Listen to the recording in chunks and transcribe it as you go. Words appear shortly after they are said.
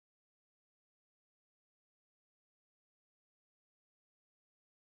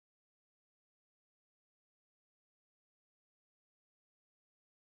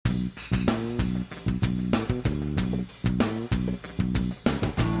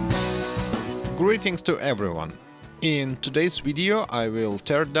Greetings to everyone! In today's video I will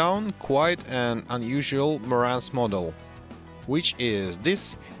tear down quite an unusual Marantz model, which is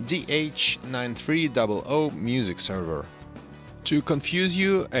this DH9300 music server. To confuse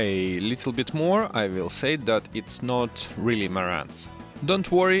you a little bit more, I will say that it's not really Marantz.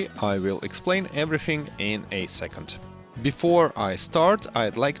 Don't worry, I will explain everything in a second. Before I start,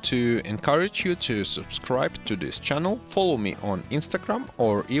 I'd like to encourage you to subscribe to this channel, follow me on Instagram,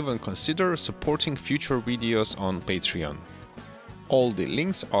 or even consider supporting future videos on Patreon. All the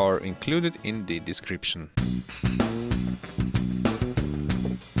links are included in the description.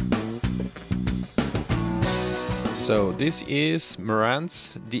 So this is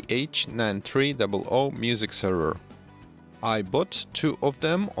Marantz DH9300 music server. I bought two of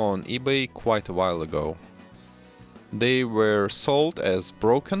them on eBay quite a while ago. They were sold as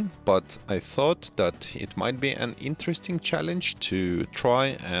broken, but I thought that it might be an interesting challenge to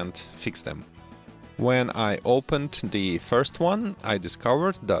try and fix them. When I opened the first one, I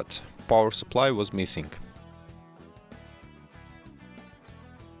discovered that power supply was missing.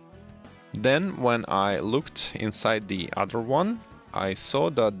 Then, when I looked inside the other one, I saw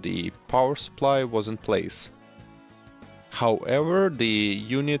that the power supply was in place. However, the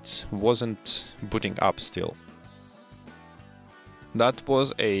unit wasn't booting up still. That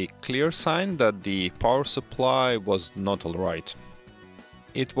was a clear sign that the power supply was not alright.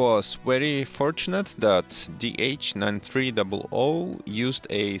 It was very fortunate that DH9300 used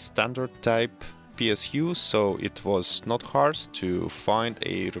a standard type PSU, so it was not hard to find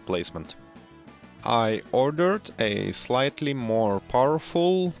a replacement. I ordered a slightly more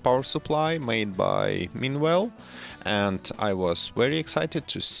powerful power supply made by Minwell, and I was very excited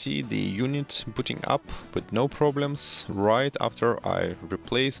to see the unit booting up with no problems right after I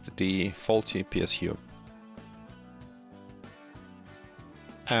replaced the faulty PSU.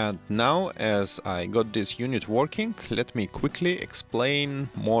 And now, as I got this unit working, let me quickly explain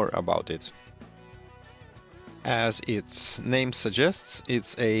more about it. As its name suggests,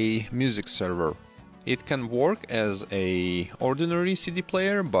 it's a music server. It can work as an ordinary CD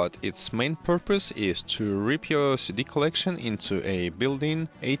player, but its main purpose is to rip your CD collection into a built-in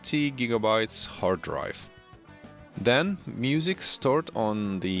 80 GB hard drive. Then, music stored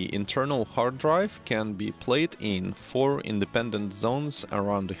on the internal hard drive can be played in 4 independent zones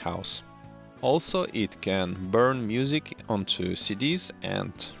around the house. Also, it can burn music onto CDs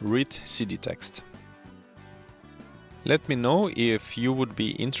and read CD text. Let me know if you would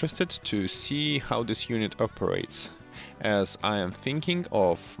be interested to see how this unit operates, as I am thinking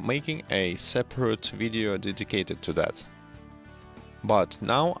of making a separate video dedicated to that. But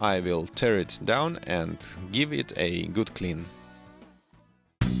now I will tear it down and give it a good clean.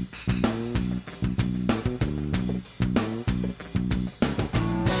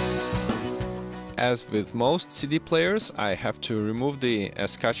 As with most CD players, I have to remove the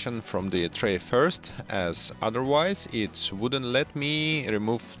escutcheon from the tray first, as otherwise it wouldn't let me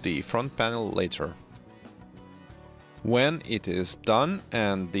remove the front panel later. When it is done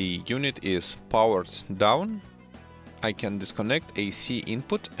and the unit is powered down, I can disconnect AC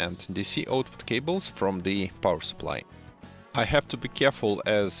input and DC output cables from the power supply. I have to be careful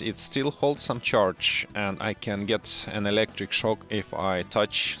as it still holds some charge and I can get an electric shock if I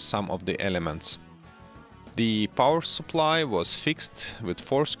touch some of the elements. The power supply was fixed with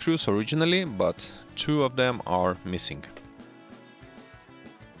 4 screws originally, but 2 of them are missing.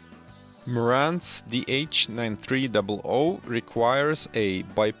 Marantz DH9300 requires a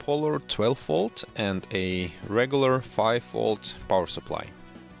bipolar 12V and a regular 5V power supply.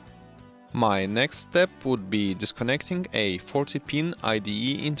 My next step would be disconnecting a 40-pin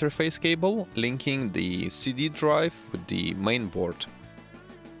IDE interface cable linking the CD drive with the main board.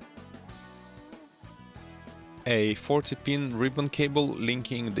 A 40-pin ribbon cable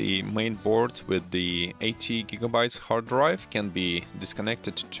linking the main board with the 80 GB hard drive can be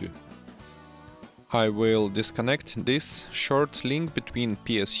disconnected too. I will disconnect this short link between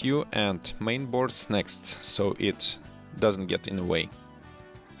PSU and main board next, so it doesn't get in the way.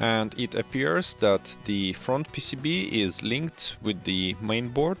 And it appears that the front PCB is linked with the main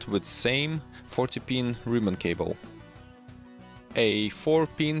board with same 40-pin ribbon cable. A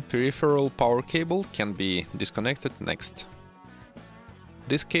 4-pin peripheral power cable can be disconnected next.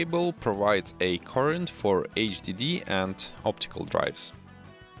 This cable provides a current for HDD and optical drives.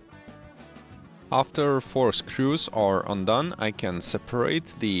 After 4 screws are undone, I can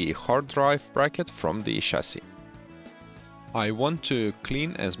separate the hard drive bracket from the chassis. I want to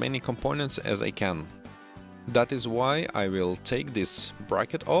clean as many components as I can. That is why I will take this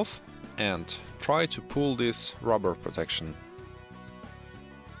bracket off and try to pull this rubber protection.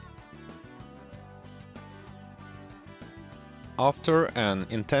 After an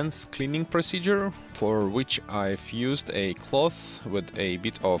intense cleaning procedure, for which I've used a cloth with a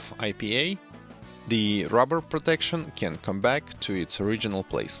bit of IPA, the rubber protection can come back to its original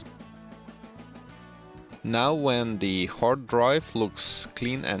place. Now, when the hard drive looks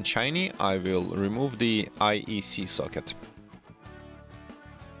clean and shiny, I will remove the IEC socket.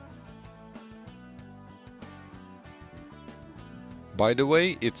 By the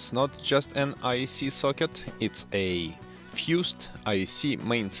way, it's not just an IEC socket, it's a fused IEC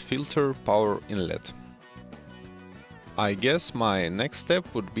mains filter power inlet. I guess my next step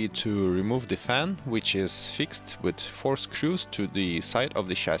would be to remove the fan, which is fixed with 4 screws to the side of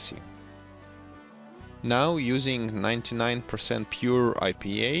the chassis. Now, using 99% pure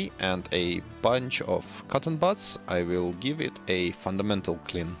IPA and a bunch of cotton buds, I will give it a fundamental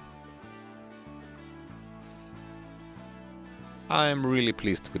clean. I am really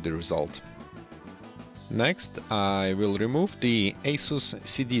pleased with the result. Next, I will remove the Asus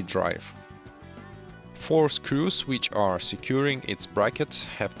CD drive. 4 screws which are securing its bracket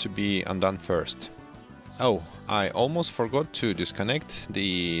have to be undone first. Oh, I almost forgot to disconnect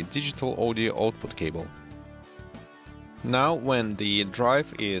the digital audio output cable. Now, when the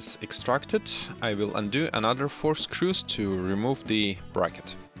drive is extracted, I will undo another 4 screws to remove the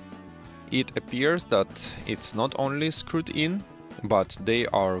bracket. It appears that it's not only screwed in, but they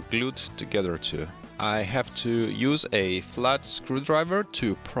are glued together too. I have to use a flat screwdriver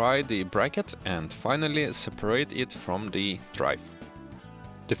to pry the bracket and finally separate it from the drive.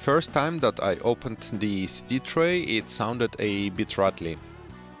 The first time that I opened the CD tray, it sounded a bit rattly.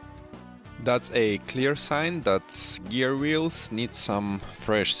 That's a clear sign that gear wheels need some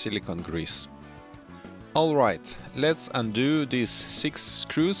fresh silicone grease. Alright, let's undo these 6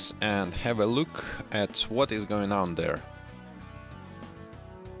 screws and have a look at what is going on there.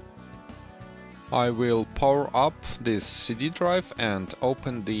 I will power up this CD drive and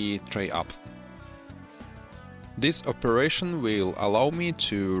open the tray up. This operation will allow me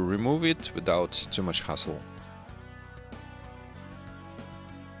to remove it without too much hassle.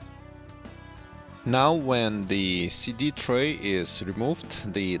 Now, when the CD tray is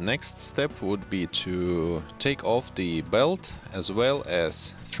removed, the next step would be to take off the belt as well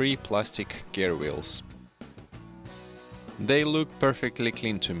as 3 plastic gear wheels. They look perfectly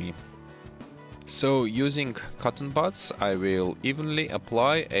clean to me. So, using cotton buds, I will evenly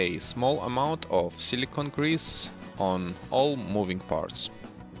apply a small amount of silicone grease on all moving parts.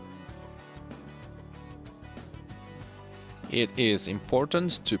 It is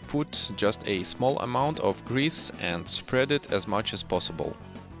important to put just a small amount of grease and spread it as much as possible.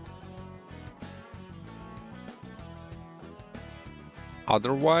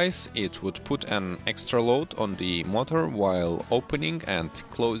 Otherwise, it would put an extra load on the motor while opening and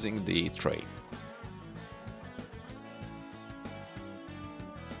closing the tray.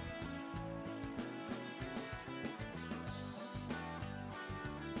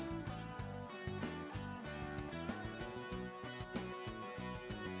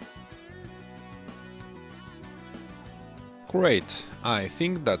 Great, I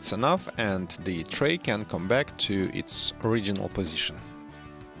think that's enough and the tray can come back to its original position.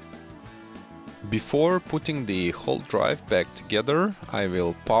 Before putting the whole drive back together, I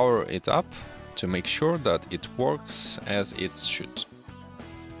will power it up to make sure that it works as it should.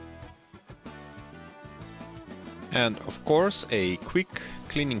 And of course, a quick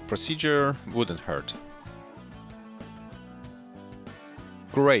cleaning procedure wouldn't hurt.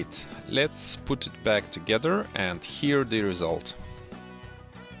 Great, let's put it back together and hear the result.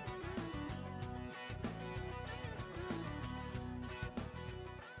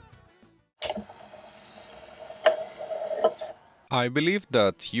 I believe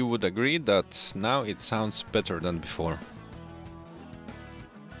that you would agree that now it sounds better than before.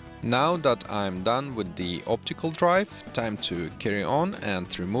 Now that I'm done with the optical drive, time to carry on and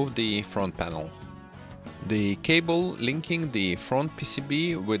remove the front panel. The cable linking the front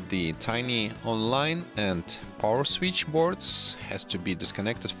PCB with the tiny online and power switch boards has to be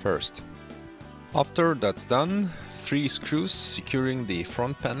disconnected first. After that's done, 3 screws securing the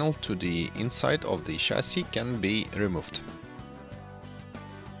front panel to the inside of the chassis can be removed,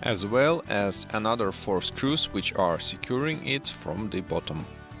 as well as another 4 screws which are securing it from the bottom.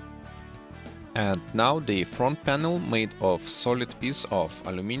 And now the front panel made of solid piece of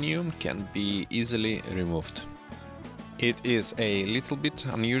aluminium can be easily removed. It is a little bit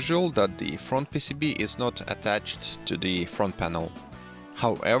unusual that the front PCB is not attached to the front panel.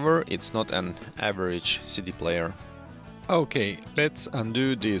 However, it's not an average CD player. Okay, let's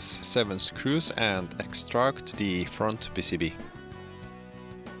undo these 7 screws and extract the front PCB.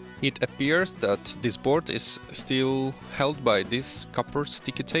 It appears that this board is still held by this copper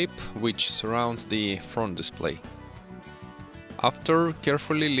sticky tape which surrounds the front display. After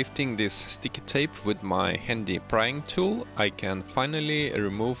carefully lifting this sticky tape with my handy prying tool, I can finally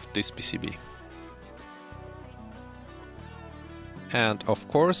remove this PCB. And of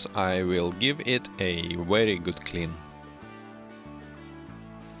course I will give it a very good clean.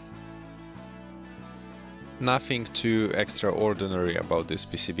 Nothing too extraordinary about this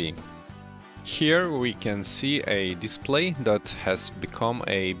PCB. Here we can see a display that has become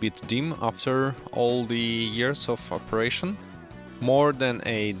a bit dim after all the years of operation. More than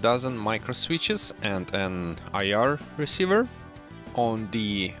a dozen micro switches and an IR receiver. On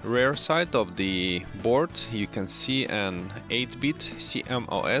the rear side of the board you can see an 8-bit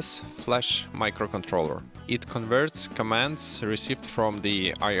CMOS flash microcontroller. It converts commands received from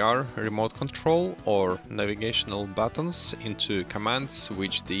the IR remote control or navigational buttons into commands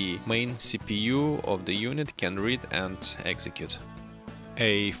which the main CPU of the unit can read and execute.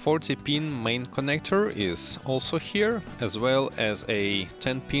 A 40-pin main connector is also here, as well as a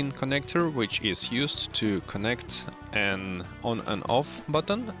 10-pin connector which is used to connect an on and off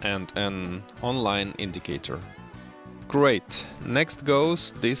button and an online indicator. Great! Next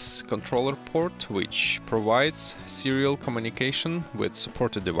goes this controller port which provides serial communication with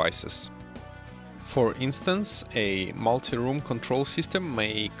supported devices. For instance, a multi-room control system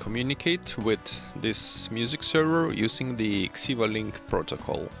may communicate with this music server using the Xiva-Link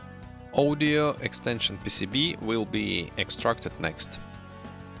protocol. Audio extension PCB will be extracted next.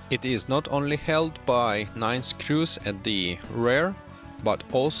 It is not only held by 9 screws at the rear, but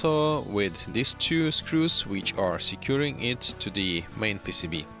also with these 2 screws which are securing it to the main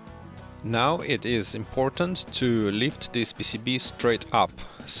PCB. Now it is important to lift this PCB straight up,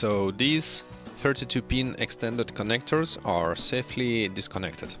 so these 32-pin extended connectors are safely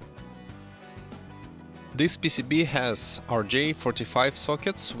disconnected. This PCB has RJ45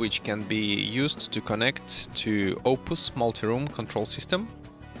 sockets which can be used to connect to Opus multi-room control system,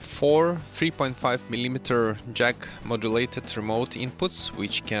 4 3.5mm jack modulated remote inputs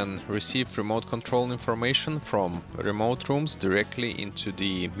which can receive remote control information from remote rooms directly into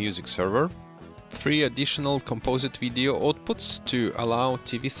the music server, 3 additional composite video outputs to allow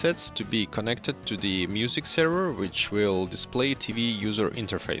TV sets to be connected to the music server which will display TV user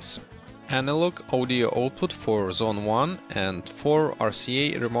interface, analog audio output for Zone 1 and 4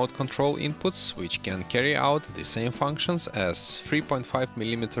 RCA remote control inputs which can carry out the same functions as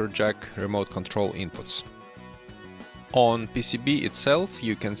 3.5mm jack remote control inputs. On PCB itself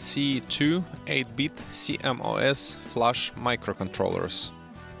you can see 2 8-bit CMOS flash microcontrollers.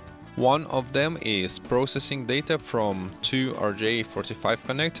 One of them is processing data from 2 RJ45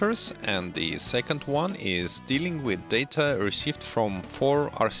 connectors and the second one is dealing with data received from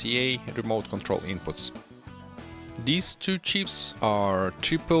 4 RCA remote control inputs. These 2 chips are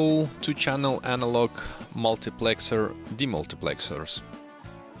triple 2-channel analog multiplexer demultiplexers.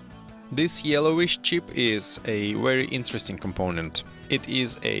 This yellowish chip is a very interesting component. It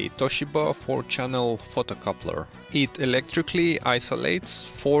is a Toshiba 4-channel photocoupler. It electrically isolates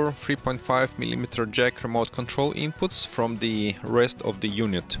 4 3.5mm jack remote control inputs from the rest of the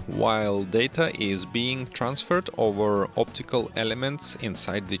unit, while data is being transferred over optical elements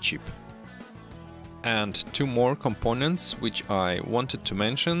inside the chip. And 2 more components which I wanted to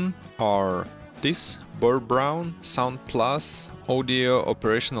mention are this Burr Brown Sound Plus audio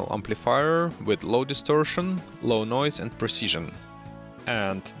operational amplifier with low distortion, low noise and precision,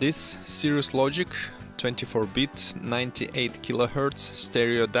 and this Cirrus Logic 24-bit 98 kHz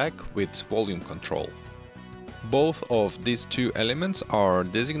stereo DAC with volume control. Both of these 2 elements are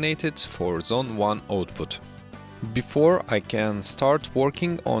designated for Zone 1 output. Before I can start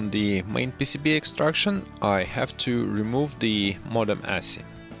working on the main PCB extraction, I have to remove the modem ASI.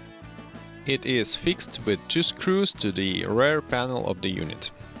 It is fixed with 2 screws to the rear panel of the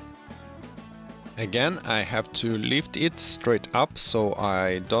unit. Again, I have to lift it straight up so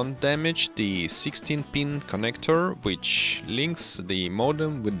I don't damage the 16-pin connector which links the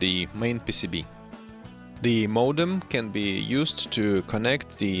modem with the main PCB. The modem can be used to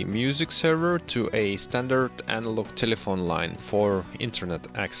connect the music server to a standard analog telephone line for internet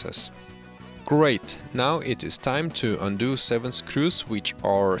access. Great, now it is time to undo 7 screws which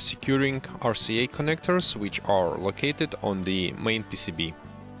are securing RCA connectors which are located on the main PCB.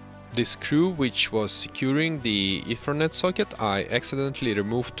 The screw which was securing the Ethernet socket I accidentally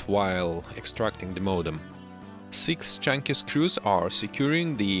removed while extracting the modem. 6 chunky screws are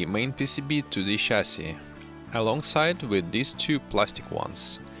securing the main PCB to the chassis, alongside with these 2 plastic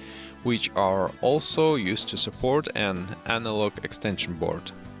ones, which are also used to support an analog extension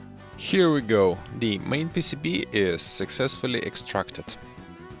board. Here we go, the main PCB is successfully extracted.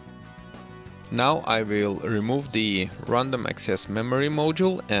 Now I will remove the random access memory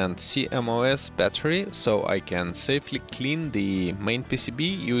module and CMOS battery so I can safely clean the main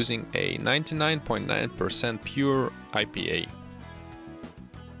PCB using a 99.9% pure IPA.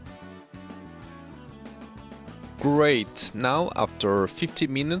 Great! Now after 50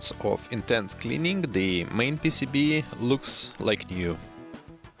 minutes of intense cleaning, the main PCB looks like new.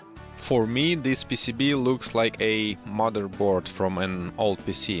 For me, this PCB looks like a motherboard from an old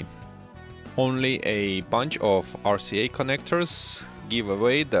PC. Only a bunch of RCA connectors give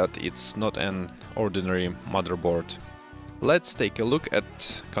away that it's not an ordinary motherboard. Let's take a look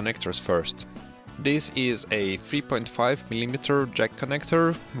at connectors first. This is a 3.5mm jack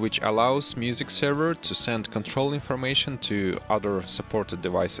connector, which allows music server to send control information to other supported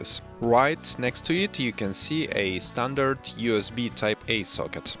devices. Right next to it you can see a standard USB Type-A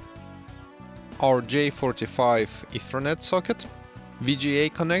socket. RJ45 Ethernet socket,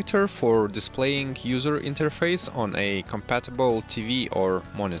 VGA connector for displaying user interface on a compatible TV or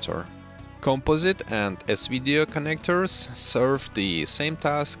monitor. Composite and S-Video connectors serve the same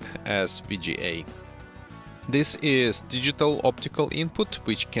task as VGA. This is digital optical input,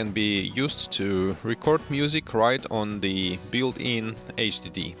 which can be used to record music right on the built-in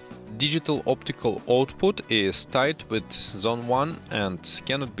HDD. Digital optical output is tied with Zone 1 and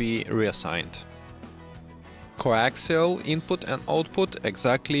cannot be reassigned. Coaxial input and output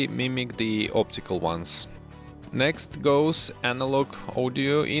exactly mimic the optical ones. Next goes analog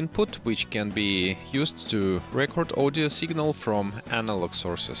audio input, which can be used to record audio signal from analog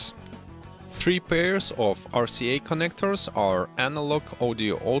sources. 3 pairs of RCA connectors are analog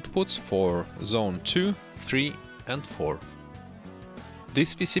audio outputs for Zone 2, 3 and 4.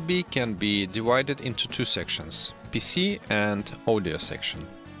 This PCB can be divided into 2 sections, PC and audio section.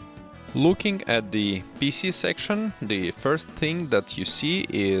 Looking at the PC section, the first thing that you see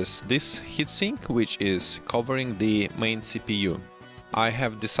is this heatsink, which is covering the main CPU. I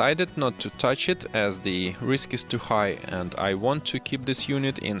have decided not to touch it as the risk is too high and I want to keep this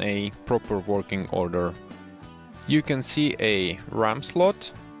unit in a proper working order. You can see a RAM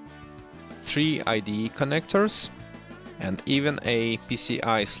slot, 3 IDE connectors and even a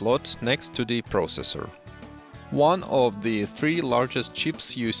PCI slot next to the processor. One of the 3 largest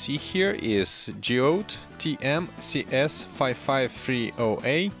chips you see here is Geode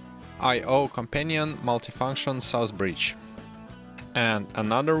TM-CS5530A I/O Companion Multifunction South Bridge. And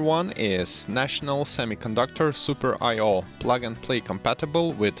another one is National Semiconductor Super I/O plug-and-play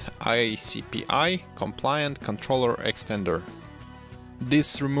compatible with ICPI compliant controller extender.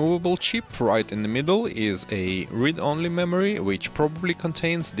 This removable chip right in the middle is a read-only memory which probably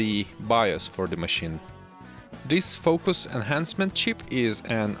contains the BIOS for the machine. This focus enhancement chip is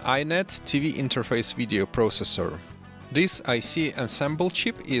an iNet TV interface video processor. This IC ensemble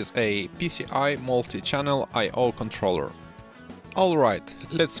chip is a PCI multi-channel I/O controller. Alright,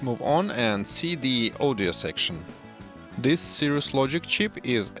 let's move on and see the audio section. This Cirrus Logic chip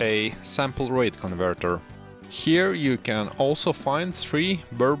is a sample rate converter. Here you can also find 3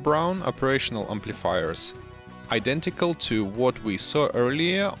 Burr Brown operational amplifiers, identical to what we saw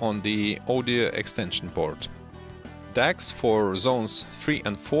earlier on the audio extension board. DACs for zones 3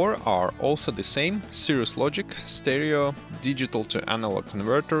 and 4 are also the same Cirrus Logic stereo digital to analog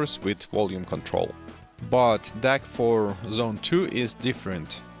converters with volume control. But DAC for zone 2 is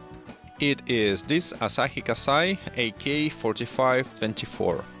different. It is this Asahi Kasai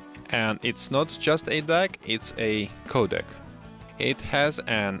AK4524. And it's not just a DAC, it's a codec. It has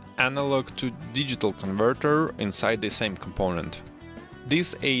an analog to digital converter inside the same component.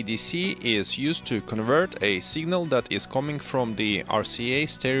 This ADC is used to convert a signal that is coming from the RCA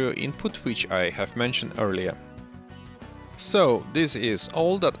stereo input, which I have mentioned earlier. So, this is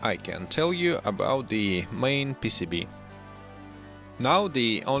all that I can tell you about the main PCB. Now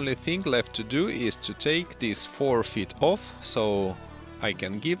the only thing left to do is to take these 4 feet off, so I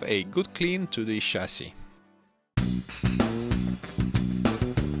can give a good clean to the chassis.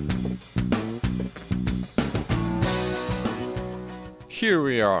 Here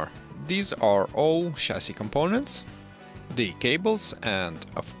we are. These are all chassis components, the cables and,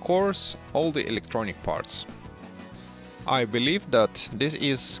 of course, all the electronic parts. I believe that this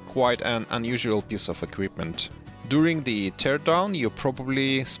is quite an unusual piece of equipment. During the teardown you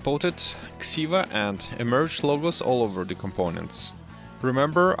probably spotted Xiva and Emerge logos all over the components.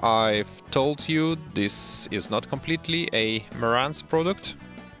 Remember, I've told you this is not completely a Marantz product?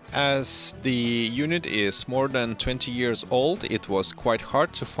 As the unit is more than 20 years old, it was quite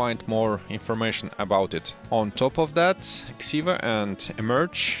hard to find more information about it. On top of that, Xiva and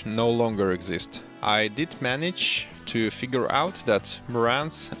Emerge no longer exist. I did manage to figure out that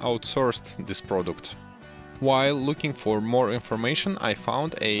Marantz outsourced this product. While looking for more information, I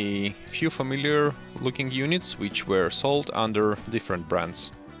found a few familiar looking units which were sold under different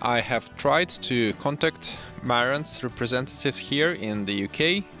brands. I have tried to contact Marantz representative here in the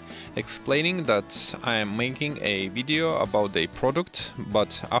UK, explaining that I am making a video about the product,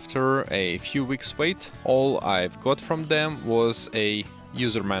 but after a few weeks wait, all I've got from them was a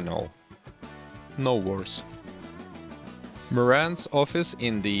user manual. No worse. Marantz office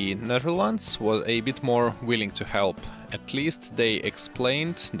in the Netherlands was a bit more willing to help. At least they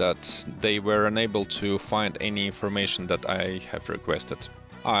explained that they were unable to find any information that I have requested.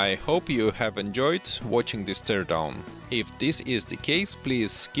 I hope you have enjoyed watching this teardown. If this is the case,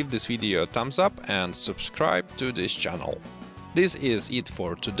 please give this video a thumbs up and subscribe to this channel. This is it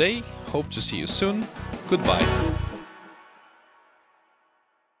for today. Hope to see you soon. Goodbye.